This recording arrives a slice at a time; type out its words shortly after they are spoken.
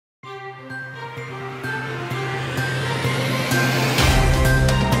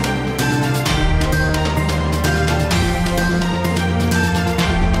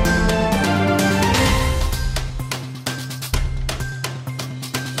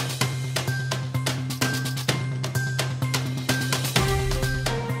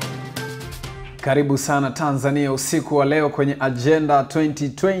Karibu sana Tanzania usiku wa leo kwenye Ajenda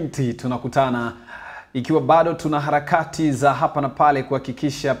 2020. Tunakutana ikiwa bado tuna harakati za hapa na pale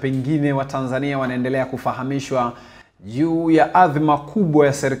kuhakikisha pengine wa Tanzania wanaendelea kufahamishwa juu ya adhima kubwa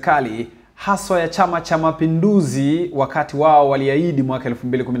ya serikali, haswa ya Chama cha Mapinduzi, wakati wao waliahidi mwaka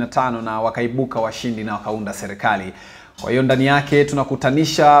 2015 na wakaibuka washindi na wakaunda serikali. Kwa hiyo ndani yake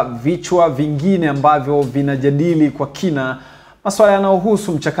tunakutanisha vichwa vingine ambavyo vinajadili kwa kina masuala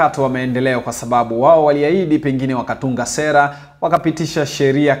yanayohusu mchakato wa maendeleo, kwa sababu wao waliahidi, pengine wakatunga sera, wakapitisha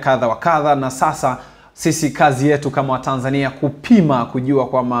sheria kadha wa kadha, na sasa sisi kazi yetu kama Watanzania kupima, kujua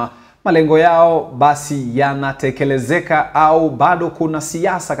kwamba malengo yao basi yanatekelezeka au bado kuna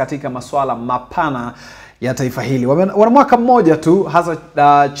siasa katika masuala mapana ya taifa hili. Wana mwaka mmoja tu hasa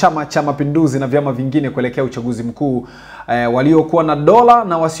Chama cha Mapinduzi na vyama vingine kuelekea uchaguzi mkuu. Waliokuwa na dola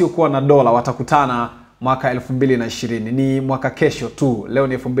na wasiokuwa na dola watakutana mwaka 2020. Ni mwaka kesho tu. Leo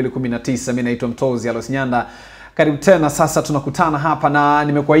ni 2019. Mimi naitwa Mtozi Alosnyanda. Karibu tena. Sasa tunakutana hapa na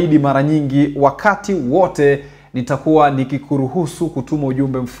nimekuahidi mara nyingi wakati wote nitakuwa nikikuruhusu kutuma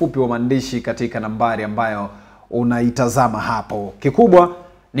ujumbe mfupi wa maandishi katika nambari ambayo unaitazama hapo. Kikubwa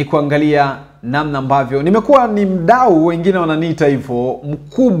ni kuangalia namna ambavyo nimekuwa ni mdau, wengine wananiita hivyo,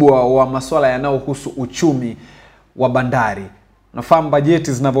 mkubwa wa masuala yanayohusu uchumi wa bandari. Nafahamu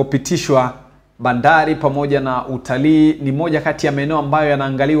bajeti zinavyopitishwa, bandari pamoja na utalii ni moja kati ya maeneo ambayo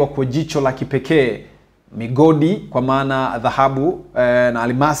yanaangaliwa kwa jicho la kipekee. Migodi, kwa maana dhahabu na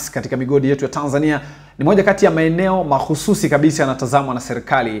almasi katika migodi yetu ya Tanzania, ni moja kati ya maeneo mahususi kabisa yanatazamwa na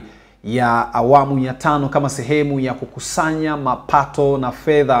serikali ya awamu ya 5 kama sehemu ya kukusanya mapato na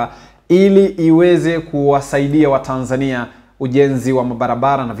fedha ili iweze kuwasaidia Watanzania ujenzi wa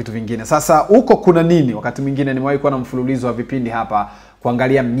mabarabara na vitu vingine. Sasa huko kuna nini? Wakati mwingine nimewahi kuwa na mfululizo wa vipindi hapa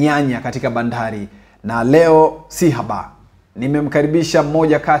kuangalia mianya katika bandari, na leo si haba, nimemkaribisha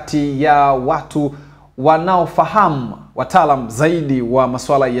mmoja kati ya watu wanaofahamu, wataalam zaidi wa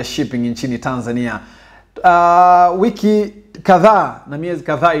masuala ya shipping nchini Tanzania. Wiki kadhaa na miezi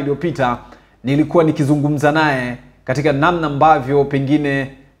kadhaa iliyopita nilikuwa nikizungumza naye katika namna ambavyo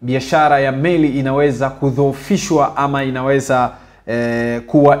pengine biashara ya meli inaweza kudhoofishwa ama inaweza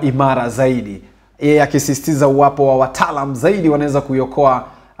kuwa imara zaidi. Yeye akisisitiza uwapo wa wataalam zaidi wanaweza kuiokoa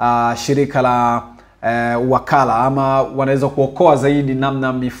shirika la wakala, ama wanaweza kuokoa zaidi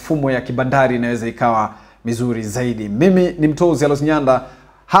namna mifumo ya kibandari inaweza ikawa mizuri zaidi. Mimi ni Mtozi Alosnyanda.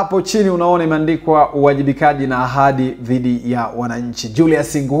 Hapo chini unaona imeandikwa uwajibikaji na ahadi dhidi ya wananchi.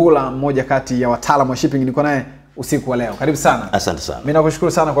 Julius Nguhula, mmoja kati ya wataalamu wa shipping, niko naye usiku wa leo. Karibu sana. Asante sana. Mimi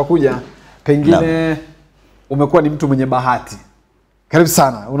nakushukuru sana kwa kuja. Pengine umekuwa ni mtu mwenye bahati. Karibu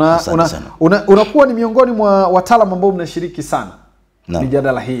sana. Unakuwa ni miongoni mwa wataalamu ambao mnashiriki sana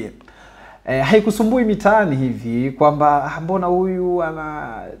mijadala hii. Haikusumbui mitaani hivi kwamba mbona huyu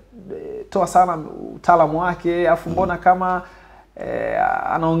anatoa sana utaalamu wake, afu mbona kama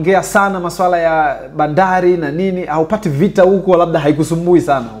anaongea sana masuala ya bandari na nini, haupati vita huko? Labda haikusumbui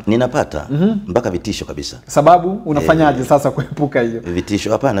sana huko? Ninapata mpaka vitisho kabisa. Sababu unafanyaje sasa kuepuka hiyo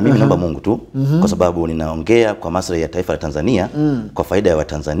vitisho? Hapana, mimi naomba Mungu tu, kwa sababu ninaongea kwa maslahi ya taifa la Tanzania, kwa faida ya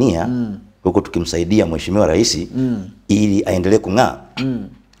Watanzania, huko tukimsaidia Mheshimiwa Rais ili aendelee kung'aa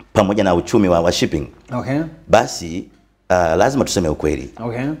pamoja na uchumi wa shipping. Okay. Basi lazima tuseme ukweli.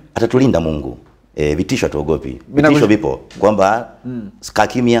 Okay. Atatulinda Mungu. Vitisho tuogopi. Vitisho vipo kwamba kaa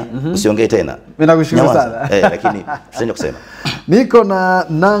kimya, usiongee tena. Mimi nakushukuru sana. Lakini tusende kusema. Niko na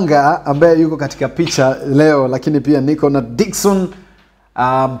Nanga ambaye yuko katika picha leo, lakini pia niko na Dickson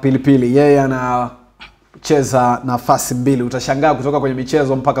Pilipili. Yeye anacheza nafasi mbili. Utashangaa kutoka kwenye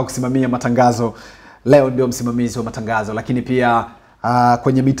michezo mpaka kusimamia matangazo. Leo ndio msimamizi wa matangazo, lakini pia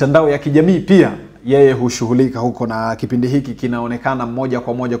kwenye mitandao ya kijamii pia yeye hushughulika huko, na kipindi hiki kinaonekana moja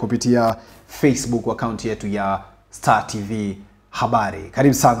kwa moja kupitia Facebook account yetu ya Star TV Habari.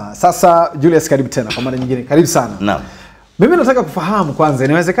 Karibu sana. Sasa Julius, karibu tena kwa mara nyingine. Karibu sana. Naam. Mimi nataka kufahamu kwanza,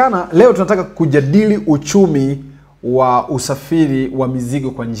 inawezekana leo tunataka kujadili uchumi wa usafiri wa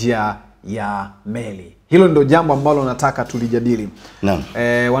mizigo kwa njia ya meli. Hilo ndio jambo ambalo nataka tulijadili. Naam.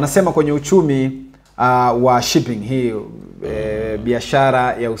 Wanasema kwenye uchumi wa shipping hii,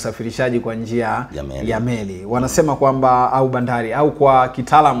 biashara ya usafirishaji kwa njia ya meli, wanasema kwamba, au bandari, au kwa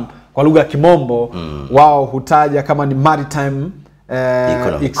kitaalamu kwa lugha ya Kimombo wao hutaja kama ni maritime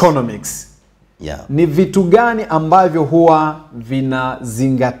economics. Yeah. Ni vitu gani ambavyo huwa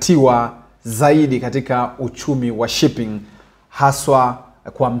vinazingatiwa zaidi katika uchumi wa shipping, haswa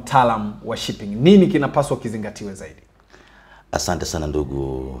kwa mtaalamu wa shipping? Nini kinapaswa kizingatiwe zaidi? Asante sana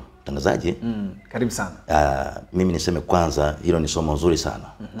ndugu mtangazaji. Karibu sana. Mimi niseme kwanza, hilo ni somo nzuri sana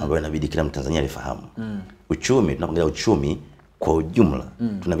ambalo inabidi kila Mtanzania alifahamu. Uchumi, tunapoongelea uchumi kwa ujumla,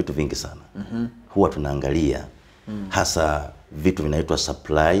 tuna vitu vingi sana. huwa tunaangalia hasa vitu vinaitwa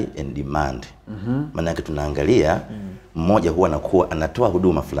supply and demand. Maana yake tunaangalia mmoja huwa anakuwa anatoa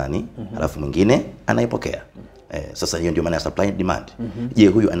huduma fulani alafu mwingine anaipokea. Sasa hiyo ndio maana ya supply and demand. Je,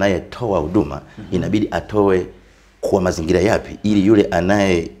 huyu anayetoa huduma inabidi atoe kwa mazingira yapi ili yule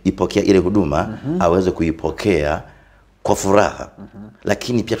anayeipokea ile huduma aweze kuipokea kwa furaha.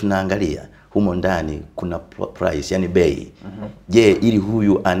 Lakini pia tunaangalia humo ndani kuna price, yani bei. Je, ili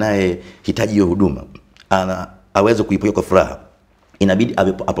huyu anayehitaji hiyo huduma aweze kuipokea kwa furaha inabidi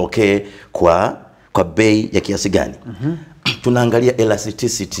apokee kwa bei ya kiasi gani? Tunaangalia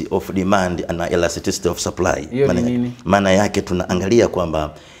elasticity of demand and elasticity of supply. Maana yake tunaangalia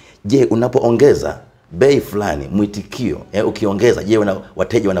kwamba je, unapoongeza bei fulani mwitikio, ukiongeza je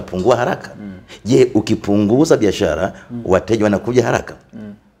wateja wanapungua haraka? Je, ukipunguza biashara wateja wanakuja haraka?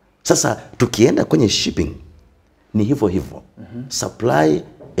 Sasa tukienda kwenye shipping ni hivyo hivyo. Supply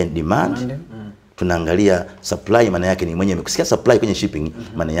and demand. Tunaangalia supply, maana yake ni mwenye, kusikia supply kwenye shipping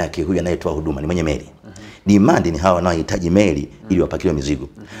maana yake huyu anayetoa huduma ni mwenye meli. Demand ni hawa wanaohitaji meli ili wapakiwe mizigo.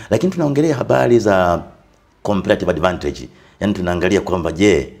 Lakini tunaongelea habari za competitive advantage. Yani tunaangalia kwamba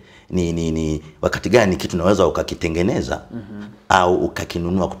je, ni wakati gani kitu unaweza ukakitengeneza au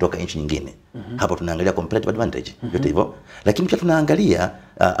ukakinunua kutoka nchi nyingine. Hapo tunaangalia competitive advantage. Yote hivyo. Lakini pia tunaangalia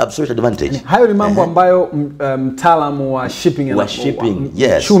absolute advantage. Hayo ni mambo ambayo mtaalamu wa shipping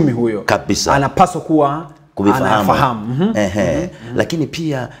uchumi huyo kabisa anapaswa kuwa anafahamu. Lakini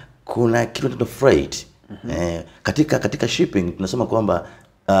pia kuna kitu kinaitwa freight. Katika shipping tunasema kwamba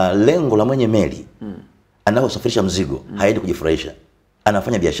lengo la mwenye meli anaposafirisha mzigo haendi kujifurahisha.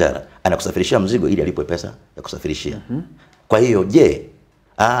 Anafanya biashara, anakusafirishia mzigo ili alipwe pesa ya kusafirishia. Kwa hiyo je,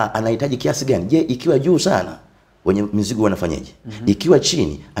 anahitaji kiasi gani? Je, ikiwa juu sana wenye mizigo wanafanyaje? Ikiwa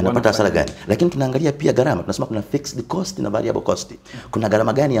chini anapata hasara gani? Lakini tunaangalia pia gharama. Tunasema kuna fixed cost na variable cost. Kuna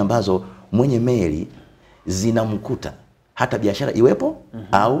gharama gani ambazo mwenye meli zinamkuta hata biashara iwepo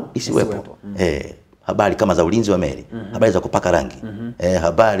au isiwepo. Habari kama za ulinzi wa meli, habari za kupaka rangi,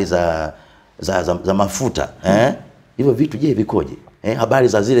 habari za mafuta, hivyo vitu je vikoje? Habari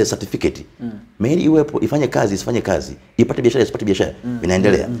za zile certificate. Meli iwepo, ifanye kazi, isifanye kazi, ipate biashara, isipate biashara,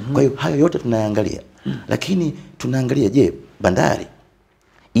 inaendelea. Kwa hiyo hayo yote tunaangalia. Lakini tunaangalia je, bandari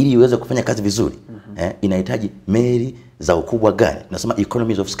ili iweze kufanya kazi vizuri inahitaji meli za ukubwa gani? Tunasema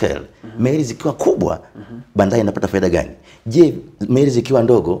economies of scale. Meli zikiwa kubwa bandari inapata faida gani? Je, meli zikiwa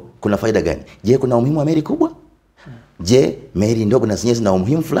ndogo kuna faida gani? Je, kuna umuhimu wa meli kubwa? Je, meli ndogo na zenyewe zina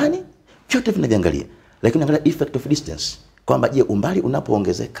umuhimu fulani? Vyote tunaviangalia. Lakini angalia effect of distance, kwamba je, umbali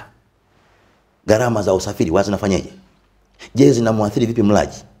unapoongezeka gharama za usafiri wazi nafanyaje? Je, zinamwathiri vipi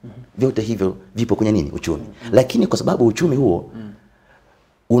mlaji? Vyote hivyo vipo kwenye nini? Uchumi. Lakini kwa sababu uchumi huo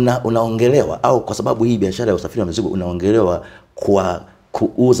unaongelewa, au kwa sababu hii biashara ya usafiri wa mizigo unaongelewa kwa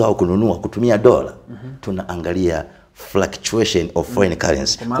kuuza au kununua kutumia dola, tunaangalia fluctuation of foreign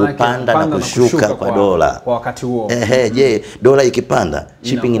currency, kupanda na kushuka kwa dola kwa wakati huo. Je, dola ikipanda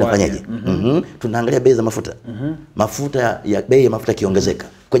shipping inafanyaje? Tunaangalia bei za mafuta. Bei ya mafuta kiongezeka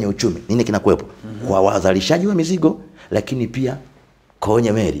kwenye uchumi, nini kinakuepo? Kwa wazalishaji wa mizigo, lakini pia kwa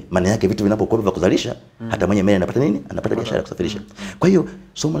wenye meli. Maana yake vitu vinapokuwa vya kuzalisha, hata mwenye meli anapata nini? Anapata biashara ya kusafirisha. Kwa hiyo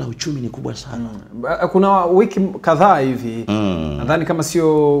somo la uchumi ni kubwa sana. Kuna wiki kadhaa hivi, nadhani kama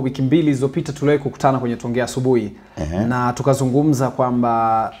sio wiki mbili zilizopita, tuliwahi kukutana kwenye Tuongea Asubuhi na tukazungumza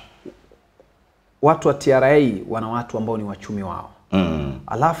kwamba watu wa TRA wana watu ambao ni wachumi wao.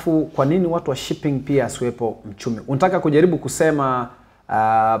 Alafu kwa nini watu wa shipping pia asiwepo mchumi? Unataka kujaribu kusema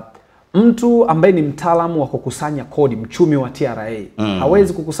mtu ambaye ni mtaalamu wa kukusanya kodi, mchumi wa TRA,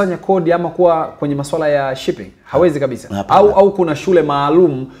 hawezi kukusanya kodi ama kuwa kwenye masuala ya shipping? Hawezi kabisa. Au kuna shule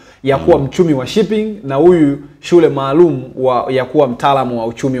maalum ya kuwa mchumi wa shipping na huyu shule maalum ya kuwa mtaalamu wa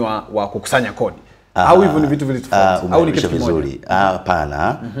uchumi wa kukusanya kodi? Au hivyo ni vitu vile tofauti? Au ni kitu kimoja?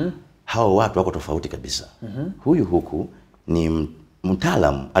 Hapana. Hao watu wako tofauti kabisa. Huyu huku ni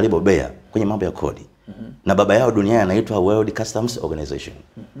mtaalamu alibobea kwenye mambo ya kodi. Na baba yao duniani anaitwa World Customs Organization.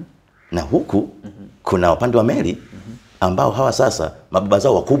 Na huku kuna upande wa meli ambao hawa sasa mababa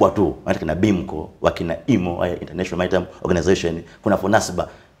zao wakubwa tu, kina BIMCO, wakina IMO, International Maritime Organization, kuna FONASBA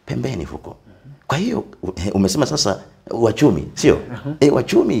pembeni huko. Kwa hiyo umesema sasa wachumi, sio?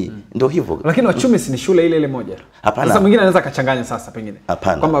 Wachumi ndio hivyo. Lakini wachumi si ni shule ile moja? Hapana. Sasa mwingine anaweza kachanganya sasa pengine.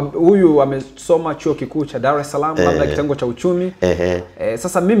 Kwamba huyu amesoma chuo kikuu cha Dar es Salaam, labda kitengo cha uchumi.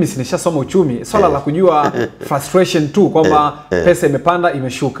 Sasa mimi si nishasoma uchumi. Swala la kujua frustration tu kwamba pesa imepanda,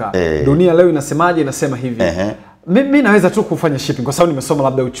 imeshuka. Dunia leo inasemaje? Inasema hivi. Mimi naweza tu kufanya shipping kwa sababu nimesoma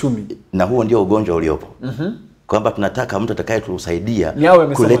labda uchumi. Na huo ndio ugonjwa uliopo. Kwamba tunataka mtu atakayetusaidia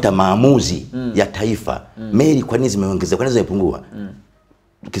kuleta maamuzi ya taifa. Meli kwa nini zimeongezeka? Kwa nini zimepungua?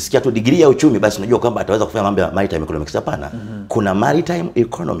 ukisikia tu degree ya uchumi basi unajua kwamba ataweza kufanya mambo ya maritime economics. Hapana. Kuna maritime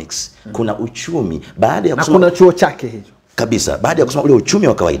economics, kuna uchumi. Baada ya kusoma, na kuna chuo chake hicho kabisa. Baada ya kusoma ule uchumi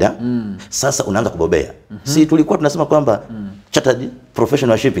wa kawaida, sasa unaanza kubobea. Si tulikuwa tunasema kwamba chartered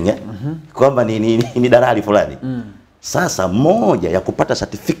professional shipping kwamba ni dalali fulani. Sasa moja ya kupata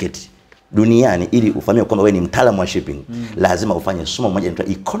certificate duniani ili ufahamike kwamba wewe ni mtaalamu wa shipping, lazima ufanye somo moja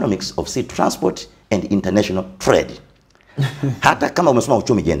linaloitwa Economics of Sea Transport and International Trade. Hata kama umesoma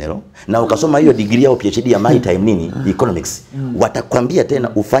uchumi general na ukasoma hiyo degree au PhD ya maritime economics, watakwambia tena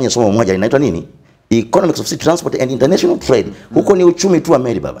ufanye somo moja linaitwa nini? Economics of Sea Transport and International Trade. Huko ni uchumi tu wa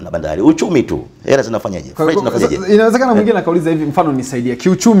meli baba na bandari. Uchumi tu. Hela zinafanyaje? Freight zinafanyaje? Inawezekana mwingine akauliza hivi, mfano nisaidia.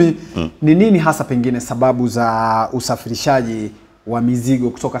 Kiuchumi ni nini hasa pengine sababu za usafirishaji wa mizigo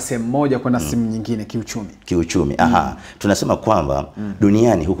kutoka sehemu moja kwenda sehemu nyingine kiuchumi? Kiuchumi. Tunasema kwamba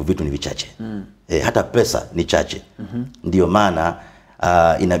duniani huku vitu ni vichache. Hata pesa ni chache. Ndio maana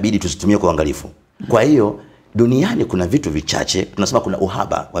inabidi tusitumie kwa uangalifu. Kwa hiyo duniani kuna vitu vichache, tunasema kuna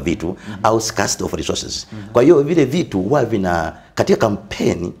uhaba wa vitu au scarcity of resources. Kwa hiyo vile vitu huwa vina katika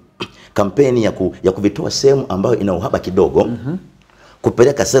kampeni ya kuvitoa sehemu ambayo ina uhaba kidogo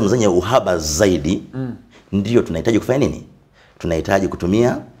kupeleka sehemu zenye uhaba zaidi, ndio tunahitaji kufanya nini? Tunahitaji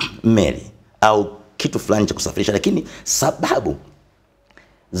kutumia meli au kitu fulani cha kusafirisha. Lakini sababu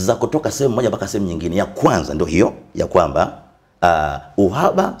za kutoka sehemu moja mpaka sehemu nyingine, ya kwanza ndio hiyo ya kwamba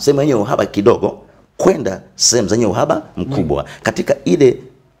uhaba, sehemu yenye uhaba kidogo kwenda sehemu zenye uhaba mkubwa. Katika ile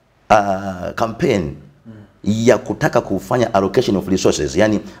campaign ya kutaka kufanya allocation of resources,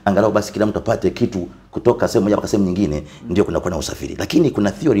 yani angalau basi kila mtu apate kitu kutoka sehemu moja mpaka sehemu nyingine, ndio kuna kuwa na usafiri. Lakini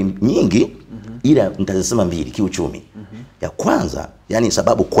kuna theory nyingi, ila nitazisema mbili kiuchumi. Ya kwanza, yani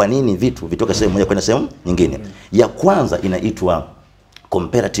sababu kwa nini vitu vitoka sehemu moja kwenda sehemu nyingine. Ya kwanza inaitwa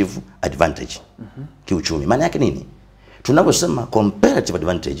comparative advantage kiuchumi. Maana yake nini? Tunaposema comparative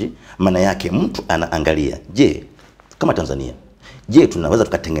advantage, maana yake mtu anaangalia, je, kama Tanzania, je, tunaweza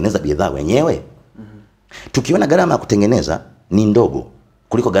tukatengeneza bidhaa wenyewe? Tukiona gharama ya kutengeneza ni ndogo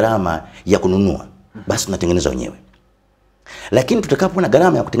kuliko gharama ya kununua, basi tunatengeneza wenyewe. Lakini tutakapoona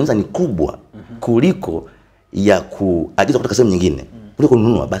gharama ya kutengeneza ni kubwa kuliko ya kuagiza kutoka sehemu nyingine, kuliko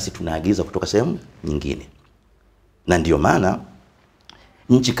kununua, basi tunaagiza kutoka sehemu nyingine. Na ndio maana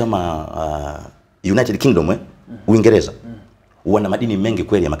nchi kama United Kingdom, Uingereza, wana madini mengi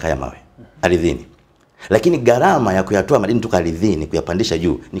kweli ya makaa ya mawe ardhini. Lakini gharama ya kuyatoa madini kutoka ardhini kuyapandisha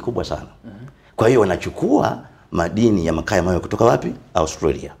juu ni kubwa sana. Kwa hiyo wanachukua madini ya makaa ya mawe kutoka wapi?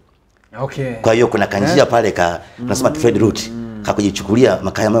 Australia. Okay. Kwa hiyo kuna kanjia pale tunasema trade route, kujichukulia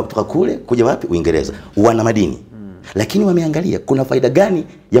makaa ya mawe kutoka kule kuja wapi? Uingereza. Wana madini. Lakini wameangalia kuna faida gani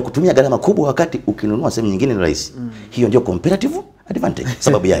ya kutumia gharama kubwa wakati ukinunua sehemu nyingine ni rahisi. Hiyo ndio comparative advantage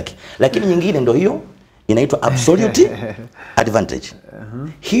sababu yake. Lakini nyingine ndio hiyo inaitwa absolute advantage.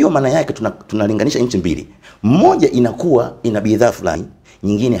 Hiyo maana yake tunalinganisha nchi mbili. Moja inakuwa ina bidhaa fulani,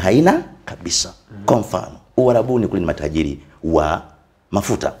 nyingine haina kabisa. Kwa mfano, Uarabuni kule ni matajiri wa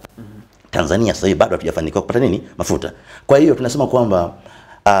mafuta. Tanzania sasa hivi bado hatujafanikiwa kupata nini? Mafuta. Kwa hiyo tunasema kwamba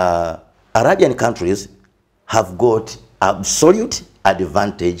Arabian countries have got absolute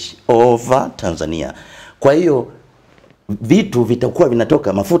advantage over Tanzania. Kwa hiyo vitu vitakuwa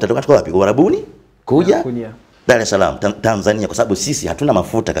vinatoka, mafuta kutoka wapi? Uarabuni kuja Dar es Salaam, Tanzania, kwa sababu sisi hatuna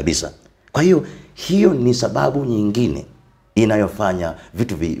mafuta kabisa. Kwa hiyo hiyo ni sababu nyingine inayofanya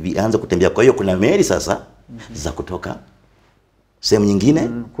vitu vianze kutembea. Kwa hiyo kuna meli sasa za kutoka sehemu nyingine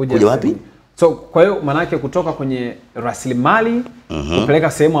kuja wapi? So kwa hiyo maana yake kutoka kwenye rasilimali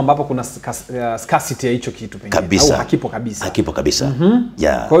kupeleka sehemu ambapo kuna scarcity ya hicho kitu pengine kabisa, au hakipo kabisa. Hakipo kabisa.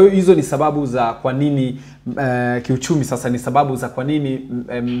 Yeah. Kwa hiyo hizo ni sababu za kwa nini kiuchumi sasa ni sababu za kwa nini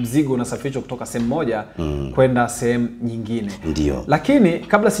mzigo unasafirishwa kutoka sehemu moja kwenda sehemu nyingine. Ndio. Lakini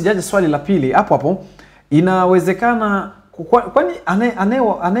kabla sijaje swali la pili, hapo inawezekana kwani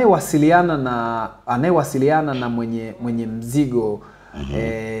anayewasiliana na mwenye mzigo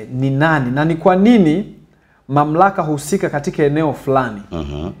ni nani, na ni kwa nini mamlaka husika katika eneo fulani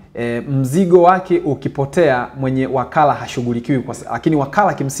mzigo wake ukipotea mwenye wakala hashughulikiwi, lakini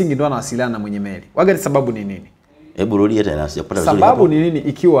wakala kimsingi ndo anawasiliana na mwenye meli? Waga, sababu ni nini? Hebu rudia tena, sijapata vizuri. Sababu ni nini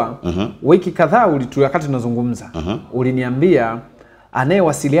ikiwa wiki kadhaa wakati tunazungumza uliniambia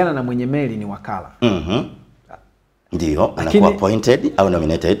anayewasiliana na mwenye meli ni wakala? Ndio, anakuwa appointed au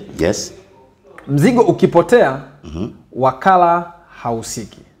nominated. Yes. Mzigo ukipotea wakala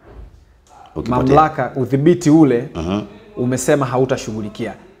hausiki. Mamlaka udhibiti ule umesema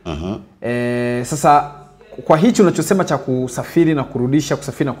hautashughulikia. Sasa kwa hicho unachosema cha kusafiri na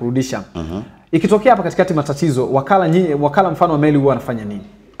kurudisha, ikitokea hapa katikati matatizo, wakala mfano wa meli huwa anafanya nini?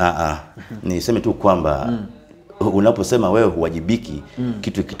 Niseme tu kwamba unaposema wewe huwajibiki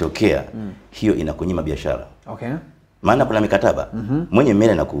kitu kitokea, hiyo inakunyima biashara. Okay. Maana kuna mikataba mwenye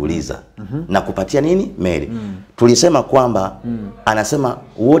meli anakuuliza na kupatia nini meli. Tulisema kwamba anasema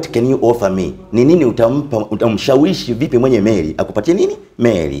what can you offer me, ni nini utamshawishi vipi mwenye meli akupatie nini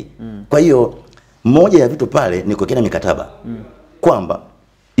meli. Kwa hiyo moja ya vitu pale ni kuwekea mikataba kwamba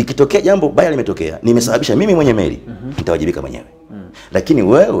ikitokea jambo baya limetokea, nimesababisha mimi mwenye meli, nitawajibika mwenyewe. Lakini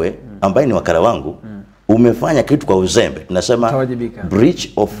wewe ambaye ni wakala wangu umefanya kitu kwa uzembe, tunasema breach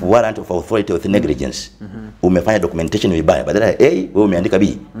of warrant of authority with negligence. Umefanya documentation vibaya, badala ya A wewe umeandika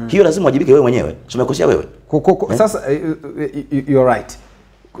B. Hiyo lazima wajibike wewe mwenyewe. Umekosea wewe. Sasa you're right.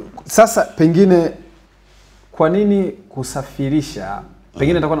 Sasa pengine kwa nini kusafirisha,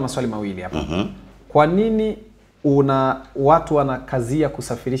 pengine nitakuwa na maswali mawili hapa. Kwa nini watu wanakazia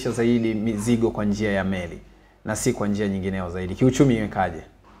kusafirisha zaidi mizigo kwa njia ya meli na si kwa njia nyingineyo zaidi? Kiuchumi imekaje?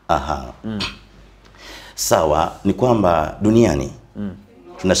 Sawa, ni kwamba duniani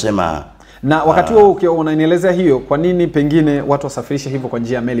tunasema, na wakati huo ukiwa unanielezea hiyo, kwa nini pengine watu wasafirisha hivyo kwa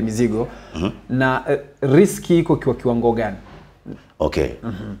njia ya meli mizigo, na riski iko kwa kiwango gani? Okay.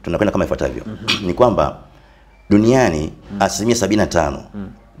 Tunakwenda kama ifuatavyo. Ni kwamba duniani 75%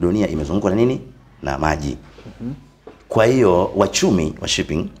 dunia imezungukwa na nini? Na maji. Kwa hiyo wachumi wa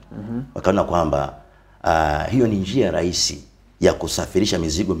shipping wakaona kwamba hiyo ni njia rahisi ya kusafirisha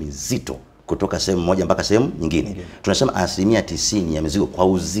mizigo mizito kutoka sehemu moja mpaka sehemu nyingine. Tunasema 90% ya mizigo kwa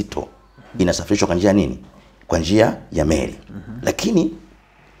uzito inasafirishwa kwa njia nini? Kwa njia ya meli. Lakini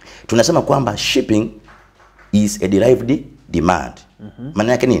tunasema kwamba shipping is a derived demand.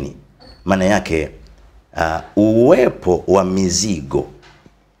 Maana yake nini? Maana yake uwepo wa mizigo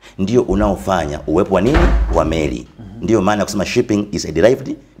ndio unaofanya uwepo wa nini? Wa meli. Ndio maana kusema shipping is a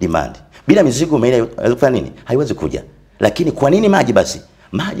derived demand. Bila mizigo meli haiwezi kufanya nini? Haiwezi kuja. Lakini kwa nini maji basi?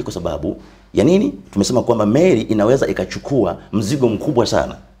 Maji kwa sababu ya nini? Tumesema kwamba meli inaweza ikachukua mzigo mkubwa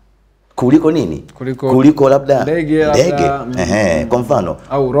sana kuliko nini? Kuliko labda ndege. Kwa mfano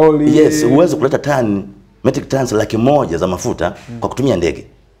au roli. Yes, uwezo kuleta metric tons 100,000 za mafuta kwa kutumia ndege.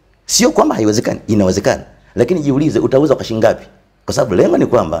 Sio kwamba haiwezekani, inawezekana. Lakini jiulize utaweza kwa shilingi ngapi? Kwa sababu lengo ni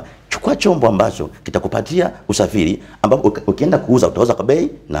kwamba chukua chombo ambacho kitakupatia usafiri, ambapo ukienda kuuza utauza kwa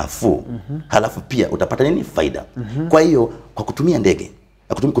bei nafuu. Halafu pia utapata nini? Faida. Kwa hiyo kwa kutumia ndege,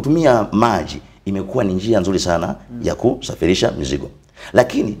 kutumia maji imekuwa ni njia nzuri sana ya kusafirisha mizigo.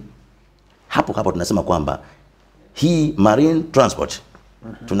 Lakini hapo tunasema kwamba hii marine transport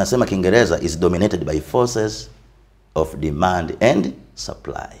tunasema Kiingereza is dominated by forces of demand and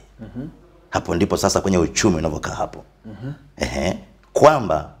supply. Hapo ndipo sasa kwenye uchumi unavokaa hapo.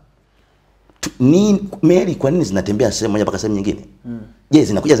 Kwamba meli kwa nini zinatembea sehemu moja mpaka sehemu nyingine? Je,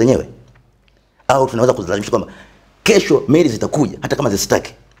 zinakuja zenyewe? Au tunaweza kuzilazimisha kwamba kesho meli zitakuja hata kama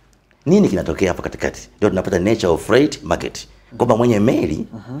zisitaki? Nini kinatokea hapo katikati? Ndio tunapata nature of freight market. Kwamba mwenye meli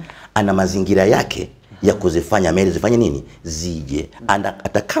ana mazingira yake ya kuzifanya meli zifanye nini? Zije.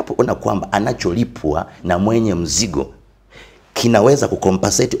 Atakapoona kwamba anacholipwa na mwenye mzigo kinaweza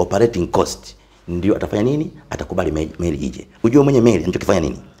kucompensate operating cost, ndio atafanya nini? Atakubali meli ije. Unajua mwenye meli anachokifanya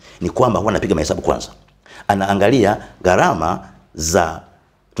nini? Ni kwamba huwa anapiga mahesabu kwanza. Anaangalia gharama za,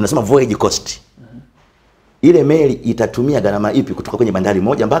 tunasema voyage cost. Ile meli itatumia gharama ipi kutoka kwenye bandari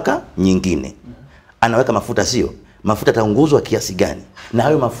moja mpaka nyingine. Anaweka mafuta, sio? Mafuta taunguzwa kiasi gani? Na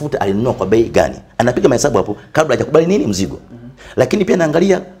hayo mafuta alinunua kwa bei gani? Anapiga mahesabu hapo kabla hajakubali nini? Mzigo. Lakini pia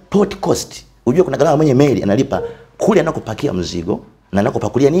anaangalia port cost. Unajua kuna gharama mwenye meli analipa kule anakopakia mzigo na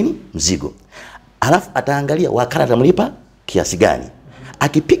anakopakulia nini? Mzigo. Alafu ataangalia wakala atamlipa kiasi gani.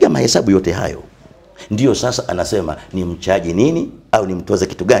 Akipiga mahesabu yote hayo, ndio sasa anasema ni mchaji nini au ni mtoze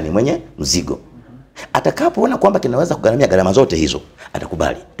kitu gani mwenye mzigo. Atakapoona kwamba kinaweza kugharamia gharama zote hizo,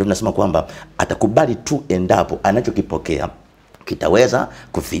 atakubali. Ndio tunasema kwamba atakubali tu endapo anachokipokea kitaweza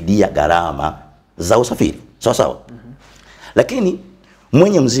kufidia gharama za usafiri. Sawa sawa. Lakini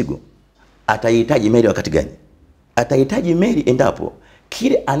mwenye mzigo atahitaji meli wakati gani? Atahitaji meli endapo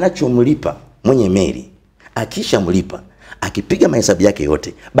kile anachomlipa mwenye meli, akishamlipa, akipiga mahesabu yake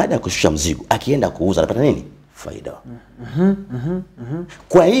yote, baada ya kushusha mzigo, akienda kuuza anapata nini? Faida.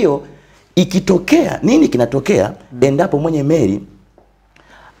 Kwa hiyo ikitokea nini kinatokea endapo mwenye meli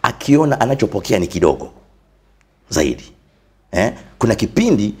akiona anachopokea ni kidogo zaidi? Kuna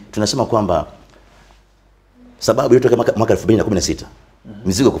kipindi tunasema kwamba sababu ilitokea mwaka 2016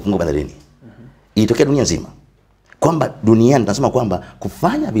 mizigo kupungua bandarini. Ilitokea dunia nzima. Kwamba duniani tunasema kwamba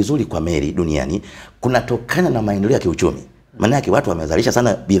kufanya vizuri kwa meli duniani kunatokana na maendeleo ya kiuchumi. Maana yake watu wamezalisha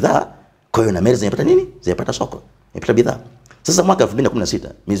sana bidhaa, kwa hiyo na meli zinapata nini? Zinapata soko, zinapata bidhaa. Sasa mwaka 2016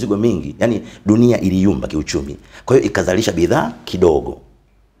 mizigo mingi, yani dunia iliyumba kiuchumi. Kwa hiyo ikazalisha bidhaa kidogo.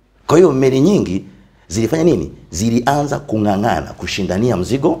 Kwa hiyo meli nyingi zilifanya nini? Zilianza kung'ang'ana, kushindania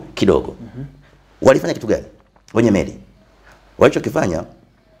mzigo kidogo. Walifanya kitu gani wenye meli? Walichokifanya,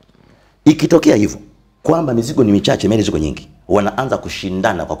 ikitokea hivyo kwamba mizigo ni michache, meli ziko nyingi, wanaanza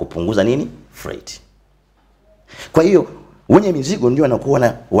kushindana kwa kupunguza nini? Freight. Kwa hiyo wenye mizigo ndio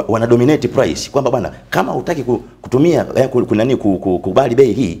wanakuwa wana dominate price, kwamba bwana, kama hutaki kutumia kubali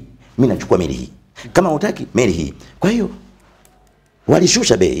bei hii, mimi nachukua meli hii. Kama hutaki, meli hii. Kwa hiyo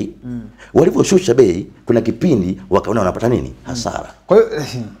walishusha bei. Waliposhusha bei, kuna kipindi wakaona wanapata nini? Hasara. Kwa hiyo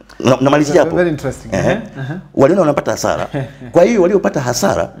namalizia hapo. Very interesting. Waliona wanapata hasara. Kwa hiyo waliopata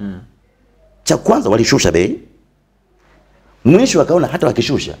hasara, cha kwanza walishusha bei. Mwisho wakaona hata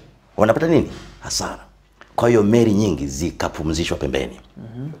wakishusha wanapata nini? Hasara. Kwa hiyo meli nyingi zikapumzishwa pembeni.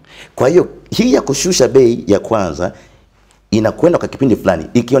 Kwa hiyo hii ya kushusha bei ya kwanza inakwenda kwa kipindi fulani,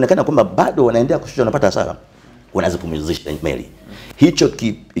 ikionekana kwamba bado wanaendelea kushusha, wanapata hasara, wanazipumzisha meli. Hicho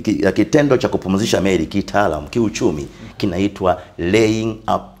kitendo cha kupumzisha meli kitaalamu, kiuchumi, kinaitwa laying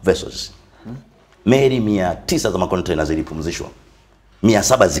up vessels. Meli 900 za makontena zilipumzishwa,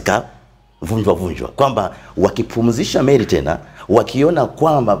 700 zikavunjwa, kwamba wakipumzisha meli tena, wakiona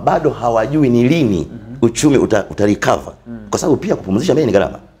kwamba bado hawajui ni lini uchumi utarecover, kwa sababu pia kupumzisha meli ni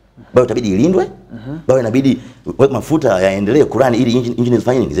gharama. Bado itabidi ilindwe, bado inabidi mafuta yaendelee kurani ili engine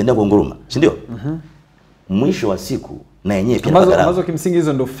zifanye nini? Ziendelee kunguruma, si ndio? Mwisho wa siku na yenyewe pia ambazo kimsingi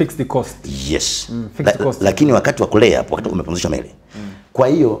hizo ndio fixed cost. Yes. Lakini wakati wa kulea hapo, wakati umepumzisha meli. Kwa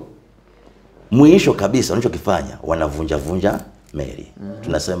hiyo mwisho kabisa wanachokifanya, wanavunja meli.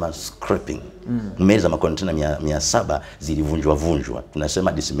 Tunasema scrapping. Meli za makontena 700 zilivunjwa.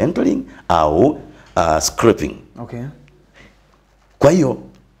 Tunasema dismantling au scrapping. Okay. Kwa hiyo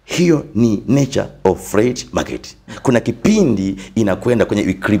hiyo ni nature of freight market. Kuna kipindi inakwenda kwenye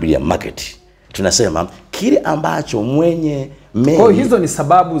equilibrium market. Tunasema kile ambacho mwenye meli. Kwa hiyo hizo ni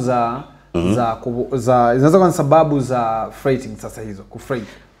sababu zinaweza kuwa sababu za freighting sasa, hizo kufreight,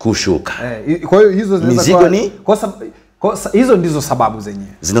 kushuka. Kwa hiyo hizo zinaweza kuwa ni hizo ndizo sababu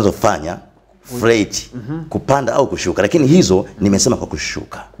zenyewe zinazofanya freight kupanda au kushuka, lakini hizo nimesema kwa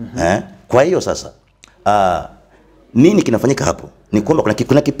kushuka. Kwa hiyo sasa nini kinafanyika hapo? Ni kwamba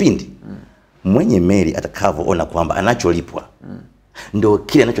kuna kipindi mwenye meli atakavyoona kwamba anacholipwa ndio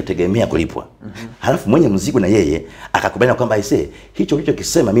kile anachotegemea kulipwa. Halafu mwenye mzigo na yeye akakubaliana kwamba hicho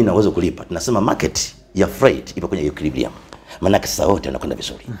kisema mimi naweza kulipa. Tunasema market ya freight ipo kwenye equilibrium. Maana sasa wote wanakwenda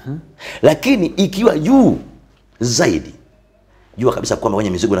vizuri. Lakini ikiwa juu zaidi, jua kabisa kwamba wenye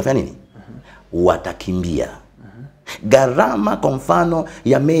mizigo wanafanya nini? Watakimbia. Gharama kwa mfano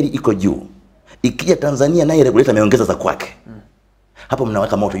ya meli iko juu. Ikija Tanzania naye regulator ameongeza za kwake. Hapo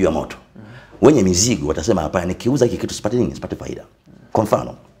mnaweka moto juu ya moto. Wenye mizigo watasema hapana, nikiuza hiki kitu sipate nini? Sipate faida. Kwa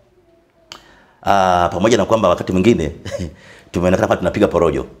mfano, pamoja na kwamba wakati mwingine tumeonekana hapa tunapiga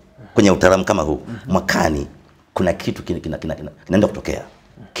porojo kwenye utaalamu kama huu, mwakani kuna kitu kinaenda kutokea,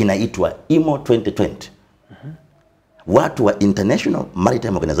 kinaitwa IMO 2020. Watu wa International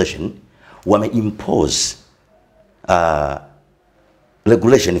Maritime Organization wameimpose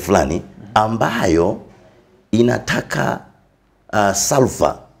regulation fulani ambayo inataka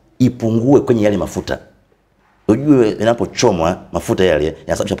sulfur ipungue kwenye yale mafuta. Ujue inapochomwa mafuta yale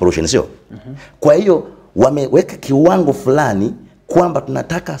yanasababisha pollution, sio? Kwa hiyo wameweka kiwango fulani kwamba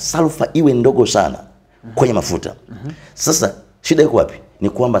tunataka sulfur iwe ndogo sana kwenye mafuta. Sasa shida iko wapi? Ni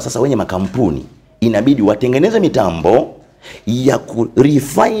kwamba sasa wenye makampuni inabidi watengeneze mitambo ya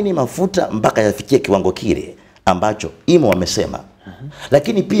kurefine mafuta mpaka yafikie kiwango kile ambacho IMO wamesema.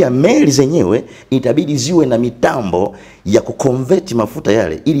 Lakini pia meli zenyewe itabidi ziwe na mitambo ya kuconvert mafuta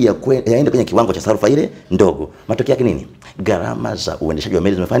yale ili yaende kwenye kiwango cha sulfur ile ndogo. Matokeo yake nini? Gharama za uendeshaji wa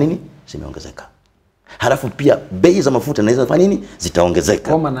meli zimefanya nini? Zimeongezeka. Halafu pia bei za mafuta na zifanya nini? Zitaongezeka.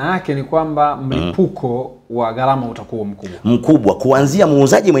 Kwa maana yake ni kwamba mlipuko wa gharama utakuwa mkubwa. Kuanzia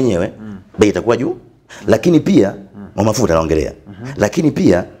muuzaji mwenyewe bei itakuwa juu, lakini pia mafuta yanaongelea. Lakini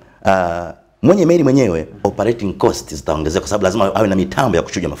pia mwenye meli mwenyewe operating costs zitaongezeka kwa sababu lazima awe na mitambo ya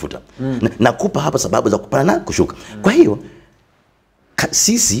kuchuja mafuta. Nakupa hapa sababu za kupanda na kushuka. Kwa hiyo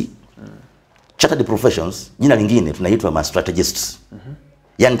sisi chartered professions, jina lingine tunaitwa ma strategists.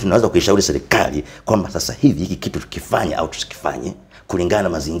 Yaani tunaweza kuishauri serikali kwamba sasa hivi hiki kitu tukifanya au tusikifanye kulingana na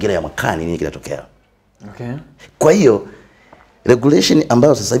mazingira ya mwakani nini kinatokea. Okay. Kwa hiyo regulation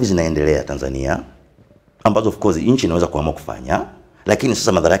ambazo sasa hivi zinaendelea Tanzania, ambazo of course nchi inaweza kuamua kufanya, lakini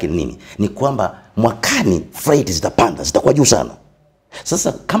sasa madhara yake ni nini? Ni kwamba mwakani freight zitapanda, zitakuwa juu sana.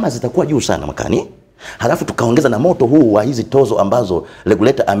 Sasa kama zitakuwa juu sana mwakani, halafu tukaongeza na moto huu wa hizi tozo ambazo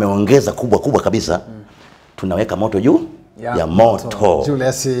regulator ameongeza kubwa kabisa, tunaweka moto juu ya moto.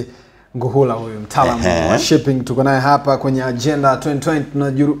 Julius Nguhula huyu mtaalamu wa shipping tuko naye hapa kwenye Agenda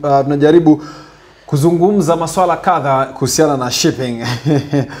 2020. Tunajaribu kuzungumza masuala kadha kuhusiana na shipping.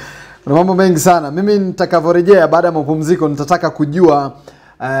 Kuna mambo mengi sana. Mimi nitakavyorejea baada ya mapumziko nitataka kujua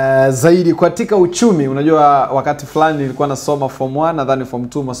zaidi katika uchumi. Unajua wakati fulani nilikuwa nasoma form 1 nadhani form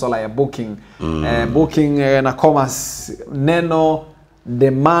 2 masuala ya booking. Booking na commerce, neno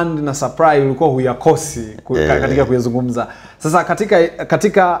demand na supply ulikuwa huyakosi katika kuyazungumza. Sasa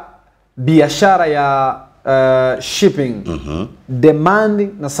katika biashara ya shipping, demand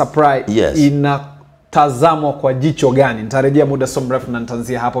na supply inatazamwa kwa jicho gani? Nitarejea muda so mrefu na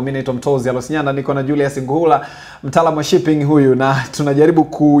nitaanzia hapo. Mimi naitwa Mtozi Alosinyanda, niko na Julius Nguhula, mtaalamu wa shipping huyu, na tunajaribu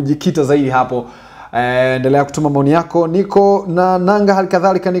kujikita zaidi hapo. Endelea kutuma maoni yako. Niko na Nanga, hali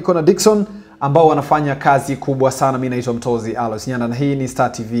kadhalika niko na Dickson ambao wanafanya kazi kubwa sana. Mimi naitwa Mtozi Alosinyanda na hii ni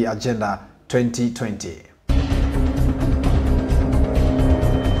Star TV Agenda 2020.